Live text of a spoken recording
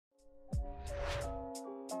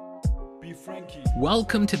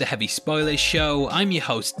Welcome to the Heavy Spoilers Show. I'm your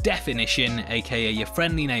host Definition, aka your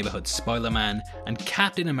friendly neighborhood spoiler man, and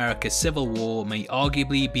Captain America Civil War may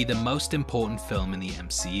arguably be the most important film in the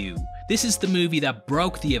MCU. This is the movie that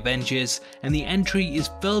broke the Avengers, and the entry is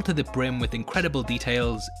filled to the brim with incredible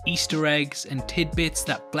details, Easter eggs, and tidbits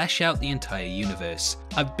that flesh out the entire universe.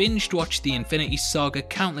 I've binged watched the Infinity Saga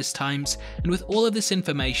countless times, and with all of this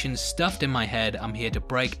information stuffed in my head, I'm here to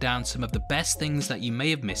break down some of the best things that you may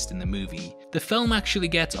have missed in the movie. The film actually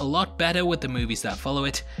gets a lot better with the movies that follow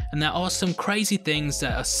it, and there are some crazy things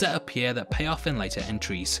that are set up here that pay off in later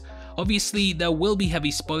entries. Obviously, there will be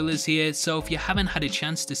heavy spoilers here, so if you haven't had a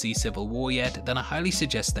chance to see Civil War yet, then I highly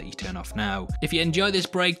suggest that you turn off now. If you enjoy this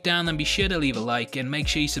breakdown, then be sure to leave a like and make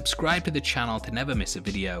sure you subscribe to the channel to never miss a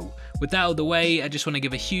video. With that out of the way, I just want to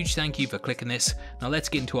give a huge thank you for clicking this. Now let's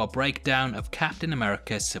get into our breakdown of Captain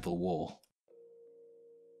America Civil War.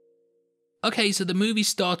 Okay, so the movie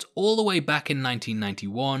starts all the way back in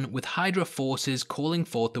 1991 with Hydra forces calling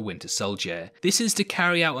forth the Winter Soldier. This is to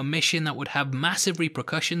carry out a mission that would have massive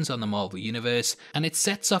repercussions on the Marvel Universe, and it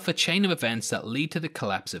sets off a chain of events that lead to the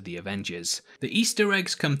collapse of the Avengers. The Easter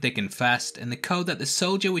eggs come thick and fast, and the code that the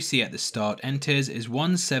soldier we see at the start enters is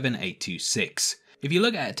 17826. If you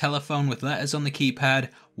look at a telephone with letters on the keypad,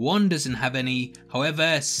 1 doesn't have any,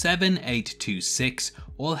 however 7826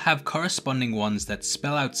 all have corresponding ones that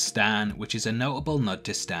spell out Stan, which is a notable nod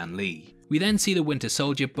to Stan Lee. We then see the Winter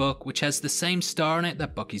Soldier book, which has the same star on it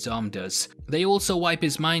that Bucky's arm does. They also wipe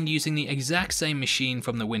his mind using the exact same machine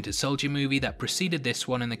from the Winter Soldier movie that preceded this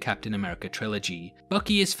one in the Captain America trilogy.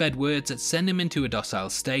 Bucky is fed words that send him into a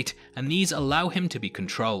docile state, and these allow him to be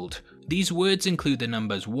controlled. These words include the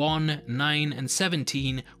numbers 1, 9, and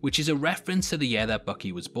 17, which is a reference to the year that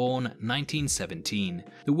Bucky was born, 1917.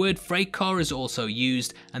 The word freight car is also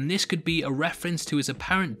used, and this could be a reference to his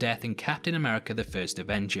apparent death in Captain America the First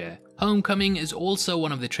Avenger. Homecoming is also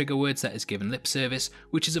one of the trigger words that is given lip service,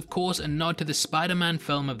 which is of course a nod to the Spiderman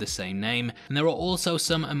film of the same name, and there are also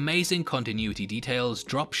some amazing continuity details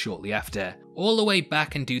dropped shortly after. All the way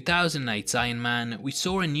back in 2008's Iron Man, we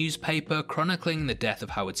saw a newspaper chronicling the death of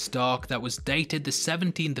Howard Stark that was dated the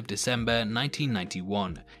 17th of December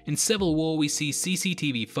 1991. In Civil War we see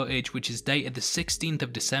CCTV footage which is dated the 16th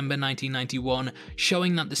of December 1991,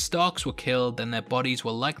 showing that the Starks were killed and their bodies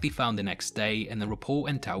were likely found the next day, and the report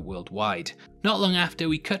went out worldwide. Not long after,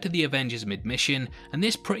 we cut to the Avengers mid-mission, and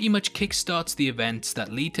this pretty much kickstarts the events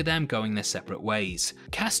that lead to them going their separate ways.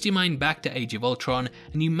 Cast your mind back to Age of Ultron,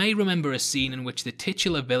 and you may remember a scene in which the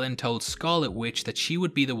titular villain told Scarlet Witch that she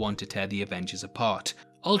would be the one to tear the Avengers apart.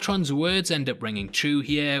 Ultron's words end up ringing true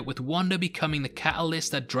here, with Wanda becoming the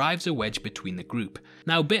catalyst that drives a wedge between the group.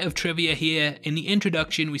 Now, a bit of trivia here, in the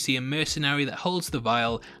introduction we see a mercenary that holds the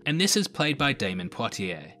vial, and this is played by Damon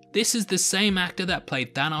Poitier. This is the same actor that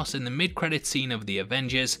played Thanos in the mid-credit scene of the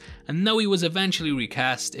Avengers, and though he was eventually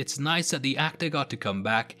recast, it's nice that the actor got to come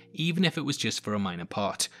back, even if it was just for a minor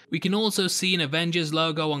part. We can also see an Avengers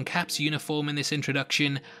logo on Cap's uniform in this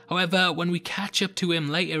introduction, however when we catch up to him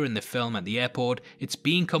later in the film at the airport, it's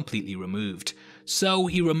being completely removed. So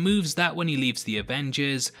he removes that when he leaves the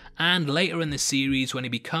Avengers, and later in the series when he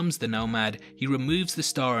becomes the Nomad, he removes the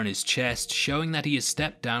star on his chest, showing that he has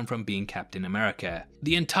stepped down from being Captain America.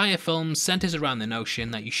 The entire film centers around the notion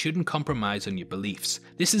that you shouldn't compromise on your beliefs.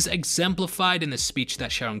 This is exemplified in the speech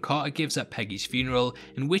that Sharon Carter gives at Peggy's funeral,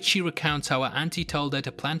 in which she recounts how her auntie told her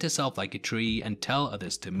to plant herself like a tree and tell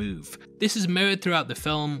others to move. This is mirrored throughout the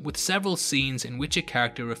film, with several scenes in which a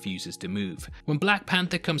character refuses to move. When Black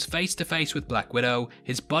Panther comes face to face with Black Widow,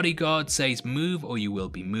 his bodyguard says move or you will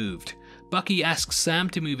be moved. Bucky asks Sam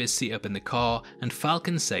to move his seat up in the car, and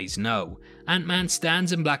Falcon says no. Ant-Man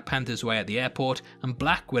stands in Black Panther's way at the airport, and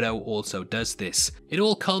Black Widow also does this. It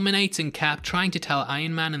all culminates in Cap trying to tell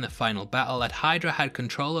Iron Man in the final battle that Hydra had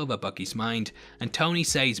control over Bucky's mind, and Tony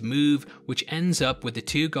says move, which ends up with the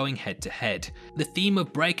two going head to head. The theme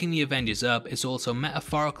of breaking the Avengers up is also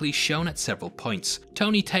metaphorically shown at several points.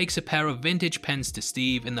 Tony takes a pair of vintage pens to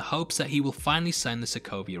Steve in the hopes that he will finally sign the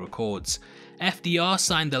Sokovia Accords. FDR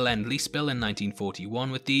signed the Lend-Lease Bill in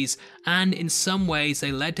 1941 with these, and in some ways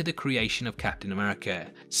they led to the creation of Captain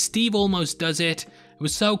America. Steve almost does it, it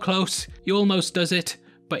was so close, he almost does it,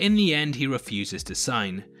 but in the end he refuses to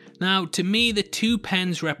sign. Now, to me the two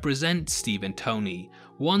pens represent Steve and Tony.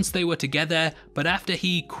 Once they were together, but after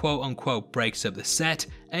he quote unquote breaks up the set,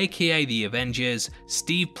 aka the Avengers,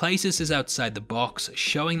 Steve places us outside the box,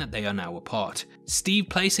 showing that they are now apart. Steve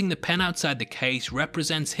placing the pen outside the case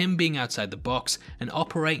represents him being outside the box and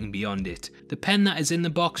operating beyond it. The pen that is in the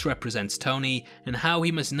box represents Tony and how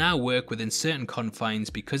he must now work within certain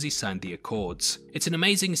confines because he signed the Accords. It's an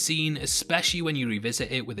amazing scene, especially when you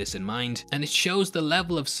revisit it with this in mind, and it shows the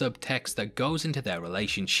level of subtext that goes into their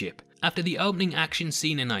relationship. After the opening action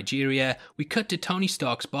scene in Nigeria, we cut to Tony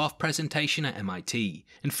Stark's BARF presentation at MIT.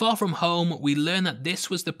 In Far From Home, we learn that this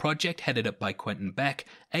was the project headed up by Quentin Beck,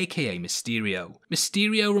 aka Mysterio.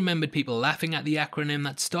 Mysterio remembered people laughing at the acronym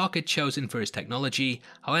that Stark had chosen for his technology.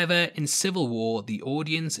 However, in Civil War, the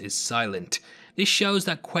audience is silent. This shows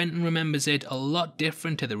that Quentin remembers it a lot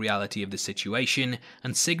different to the reality of the situation,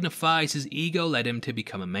 and signifies his ego led him to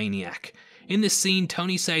become a maniac. In this scene,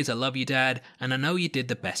 Tony says, "I love you, Dad, and I know you did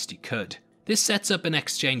the best you could." This sets up an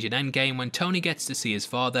exchange in Endgame when Tony gets to see his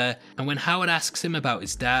father, and when Howard asks him about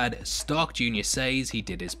his dad, Stark Jr. says he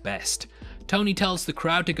did his best. Tony tells the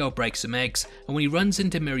crowd to go break some eggs, and when he runs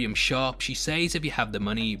into Miriam Sharp, she says if you have the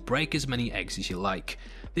money, break as many eggs as you like.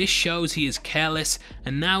 This shows he is careless,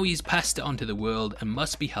 and now he's passed it on to the world and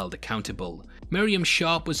must be held accountable. Miriam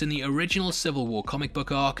Sharp was in the original Civil War comic book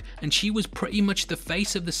arc, and she was pretty much the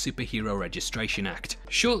face of the Superhero Registration Act.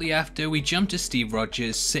 Shortly after, we jump to Steve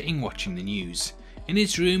Rogers sitting watching the news. In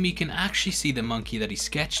his room, you can actually see the monkey that he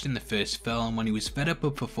sketched in the first film when he was fed up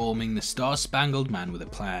of performing the Star-Spangled Man with a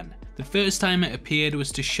Plan. The first time it appeared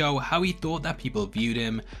was to show how he thought that people viewed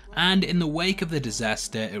him, and in the wake of the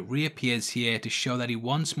disaster it reappears here to show that he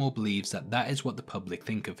once more believes that that is what the public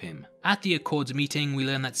think of him. At the Accords meeting, we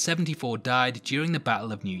learn that 74 died during the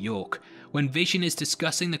Battle of New York. When Vision is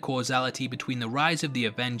discussing the causality between the rise of the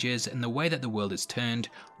Avengers and the way that the world has turned,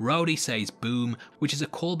 Rhodey says boom, which is a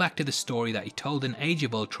callback to the story that he told in Age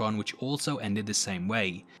of Ultron, which also ended the same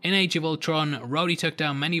way. In Age of Ultron, Rhodey took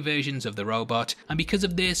down many versions of the robot, and because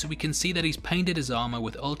of this we can see that he's painted his armour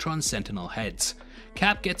with Ultron's sentinel heads.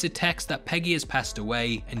 Cap gets a text that Peggy has passed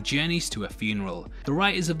away and journeys to her funeral. The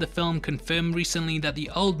writers of the film confirmed recently that the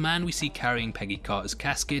old man we see carrying Peggy Carter's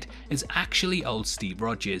casket is actually old Steve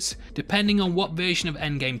Rogers. Depending on what version of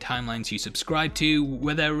Endgame timelines you subscribe to,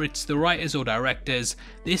 whether it's the writers or directors,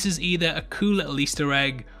 this is either a cool little Easter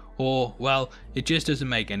egg or, well, it just doesn't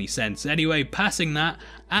make any sense. Anyway, passing that,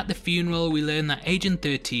 at the funeral we learn that Agent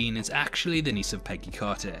 13 is actually the niece of Peggy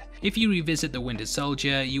Carter. If you revisit The Winter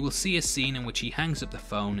Soldier, you will see a scene in which he hangs up the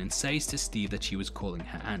phone and says to Steve that she was calling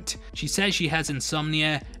her aunt. She says she has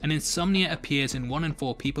insomnia, and insomnia appears in 1 in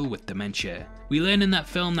 4 people with dementia. We learn in that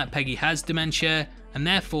film that Peggy has dementia, and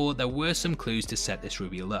therefore there were some clues to set this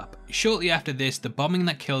reveal up. Shortly after this, the bombing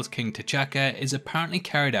that kills King T'Chaka is apparently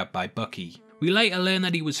carried out by Bucky. We later learn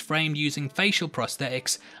that he was framed using facial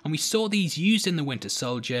prosthetics, and we saw these used in The Winter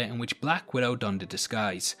Soldier, in which Black Widow donned a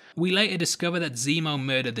disguise. We later discover that Zemo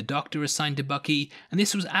murdered the doctor assigned to Bucky, and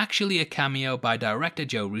this was actually a cameo by director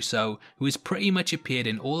Joe Russo, who has pretty much appeared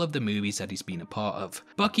in all of the movies that he's been a part of.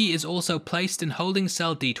 Bucky is also placed in holding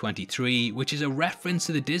cell D23, which is a reference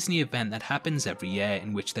to the Disney event that happens every year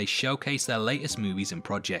in which they showcase their latest movies and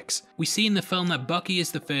projects. We see in the film that Bucky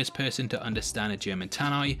is the first person to understand a German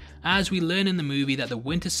tannoy, as we learn in the movie that the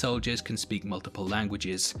Winter Soldiers can speak multiple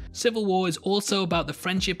languages. Civil War is also about the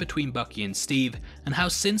friendship between Bucky and Steve, and how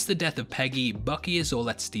since the death of Peggy, Bucky is all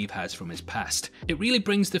that Steve has from his past. It really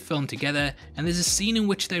brings the film together, and there's a scene in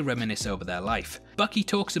which they reminisce over their life. Bucky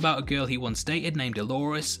talks about a girl he once dated named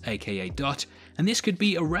Dolores, aka Dot, and this could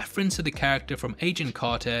be a reference to the character from Agent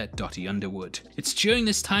Carter, Dottie Underwood. It's during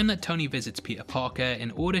this time that Tony visits Peter Parker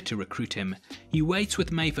in order to recruit him. He waits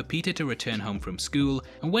with May for Peter to return home from school,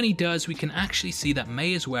 and when he does, we can actually see that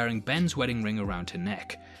May is wearing Ben's wedding ring around her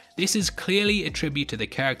neck. This is clearly a tribute to the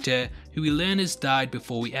character, who we learn has died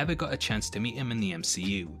before we ever got a chance to meet him in the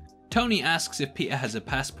MCU. Tony asks if Peter has a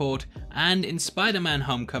passport, and in Spider-Man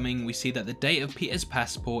Homecoming we see that the date of Peter's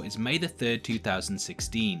passport is May the 3rd,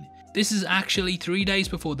 2016. This is actually 3 days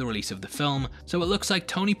before the release of the film, so it looks like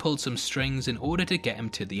Tony pulled some strings in order to get him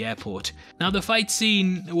to the airport. Now the fight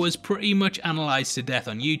scene was pretty much analysed to death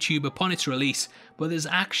on YouTube upon its release, but there's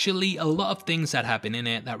actually a lot of things that happen in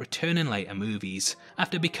it that return in later movies.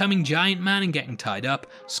 After becoming Giant Man and getting tied up,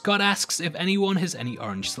 Scott asks if anyone has any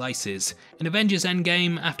orange slices. In Avengers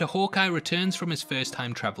Endgame, after Hawkeye returns from his first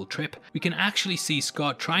time travel trip, we can actually see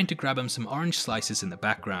Scott trying to grab him some orange slices in the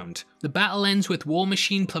background. The battle ends with War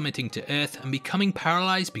Machine plummeting to Earth and becoming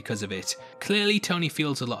paralysed because of it. Clearly Tony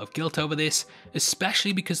feels a lot of guilt over this,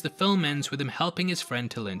 especially because the film ends with him helping his friend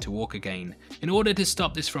to learn to walk again. In order to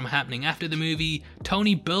stop this from happening after the movie,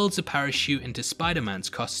 Tony builds a parachute into Spider-Man's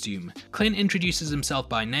costume. Clint introduces himself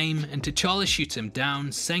by name and T'Challa shoots him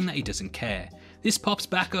down, saying that he doesn't care. This pops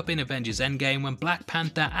back up in Avengers Endgame when Black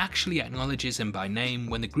Panther actually acknowledges him by name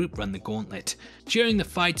when the group run the gauntlet. During the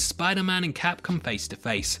fight, Spider-Man and Cap come face to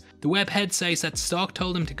face. The webhead says that Stark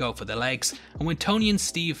told him to go for the legs, and when Tony and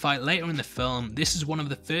Steve fight later in the film, this is one of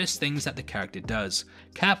the first things that the character does.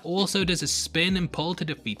 Cap also does a spin and pull to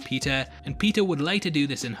defeat Peter, and Peter would later do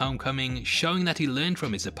this in Homecoming, showing that he learned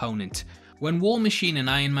from his opponent. When War Machine and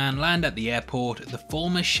Iron Man land at the airport, the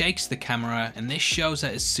former shakes the camera, and this shows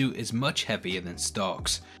that his suit is much heavier than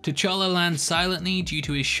Stark's. T'Challa lands silently due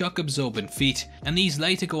to his shock-absorbent feet, and these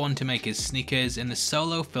later go on to make his sneakers in the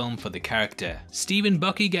solo film for the character. Steve and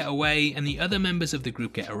Bucky get away, and the other members of the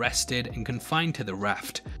group get arrested and confined to the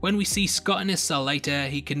raft. When we see Scott in his cell later,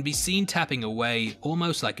 he can be seen tapping away,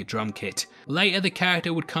 almost like a drum kit. Later, the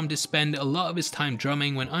character would come to spend a lot of his time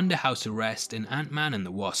drumming when under house arrest in Ant-Man and the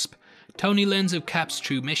Wasp. Tony learns of Cap's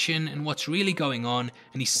true mission and what's really going on,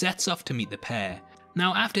 and he sets off to meet the pair.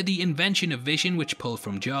 Now, after the invention of Vision which pulled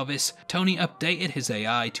from Jarvis, Tony updated his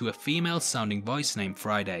AI to a female sounding voice named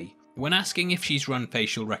Friday. When asking if she's run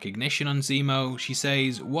facial recognition on Zemo, she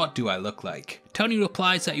says, "What do I look like?" Tony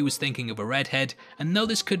replies that he was thinking of a redhead, and though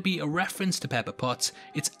this could be a reference to Pepper Potts,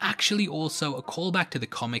 it's actually also a callback to the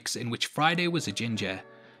comics in which Friday was a ginger.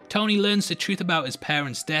 Tony learns the truth about his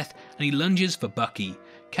parents' death and he lunges for Bucky.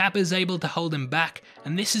 Cap is able to hold him back,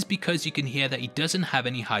 and this is because you can hear that he doesn't have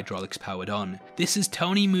any hydraulics powered on. This is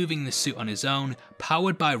Tony moving the suit on his own,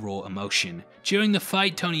 powered by raw emotion. During the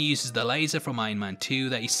fight, Tony uses the laser from Iron Man 2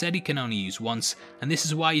 that he said he can only use once, and this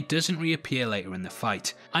is why it doesn't reappear later in the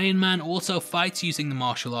fight. Iron Man also fights using the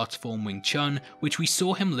martial arts form Wing Chun, which we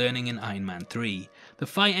saw him learning in Iron Man 3. The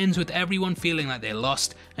fight ends with everyone feeling like they're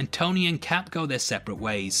lost, and Tony and Cap go their separate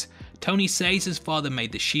ways. Tony says his father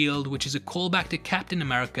made the shield, which is a callback to Captain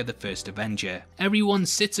America the First Avenger. Everyone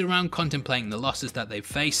sits around contemplating the losses that they've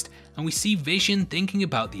faced, and we see Vision thinking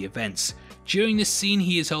about the events. During this scene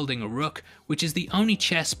he is holding a rook, which is the only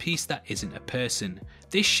chess piece that isn't a person.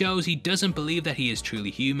 This shows he doesn't believe that he is truly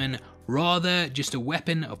human, rather just a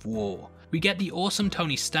weapon of war. We get the awesome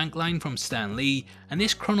Tony Stank line from Stan Lee, and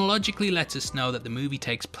this chronologically lets us know that the movie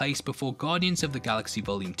takes place before Guardians of the Galaxy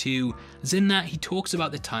Volume 2, as in that he talks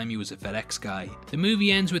about the time he was a FedEx guy. The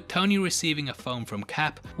movie ends with Tony receiving a phone from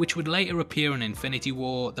Cap, which would later appear in Infinity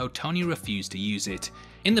War, though Tony refused to use it.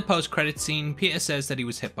 In the post-credit scene, Peter says that he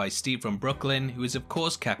was hit by Steve from Brooklyn, who is of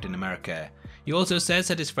course Captain America. He also says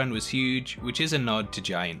that his friend was huge, which is a nod to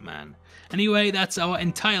Giant Man. Anyway, that's our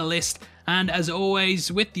entire list, and as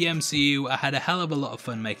always with the MCU, I had a hell of a lot of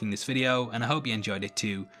fun making this video, and I hope you enjoyed it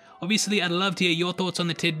too. Obviously, I'd love to hear your thoughts on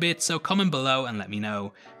the tidbits, so comment below and let me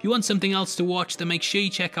know. If you want something else to watch, then make sure you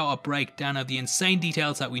check out our breakdown of the insane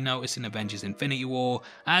details that we noticed in Avengers Infinity War,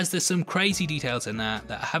 as there's some crazy details in that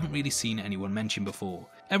I haven't really seen anyone mention before.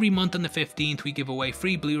 Every month on the 15th we give away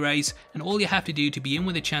free Blu-rays, and all you have to do to be in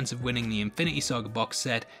with a chance of winning the Infinity Saga box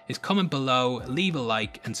set is comment below, leave a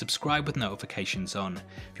like, and subscribe with notifications on.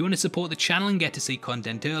 If you want to support the channel and get to see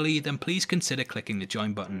content early, then please consider clicking the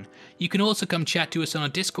join button. You can also come chat to us on our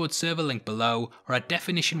Discord server link below, or at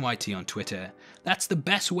DefinitionYT on Twitter. That's the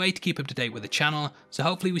best way to keep up to date with the channel, so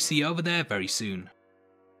hopefully we see you over there very soon.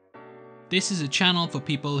 This is a channel for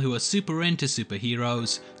people who are super into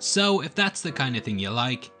superheroes, so if that's the kind of thing you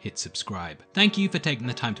like, hit subscribe. Thank you for taking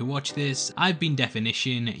the time to watch this. I've been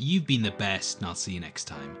Definition, you've been the best, and I'll see you next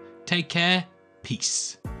time. Take care,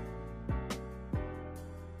 peace.